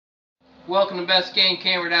Welcome to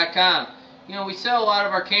BestGameCamera.com. You know, we sell a lot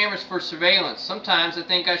of our cameras for surveillance. Sometimes I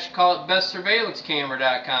think I should call it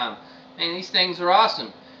BestSurveillancecamera.com. Man, these things are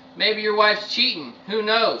awesome. Maybe your wife's cheating. Who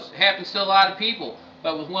knows? It happens to a lot of people.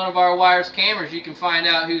 But with one of our wireless cameras, you can find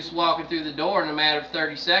out who's walking through the door in a matter of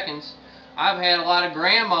 30 seconds. I've had a lot of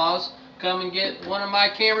grandmas come and get one of my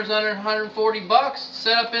cameras under 140 bucks,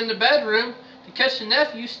 set up in the bedroom to catch the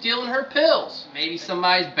nephew stealing her pills. Maybe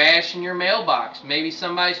somebody's bashing your mailbox. Maybe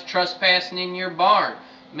somebody's trespassing in your barn.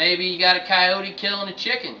 Maybe you got a coyote killing a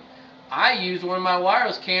chicken. I used one of my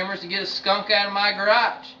wireless cameras to get a skunk out of my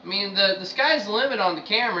garage. I mean, the sky's the limit on the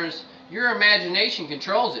cameras. Your imagination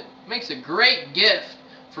controls it. It makes a great gift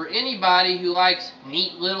for anybody who likes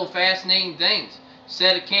neat little fascinating things.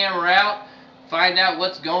 Set a camera out, find out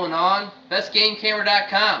what's going on.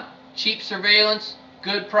 BestGameCamera.com. Cheap surveillance,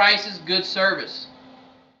 good prices, good service.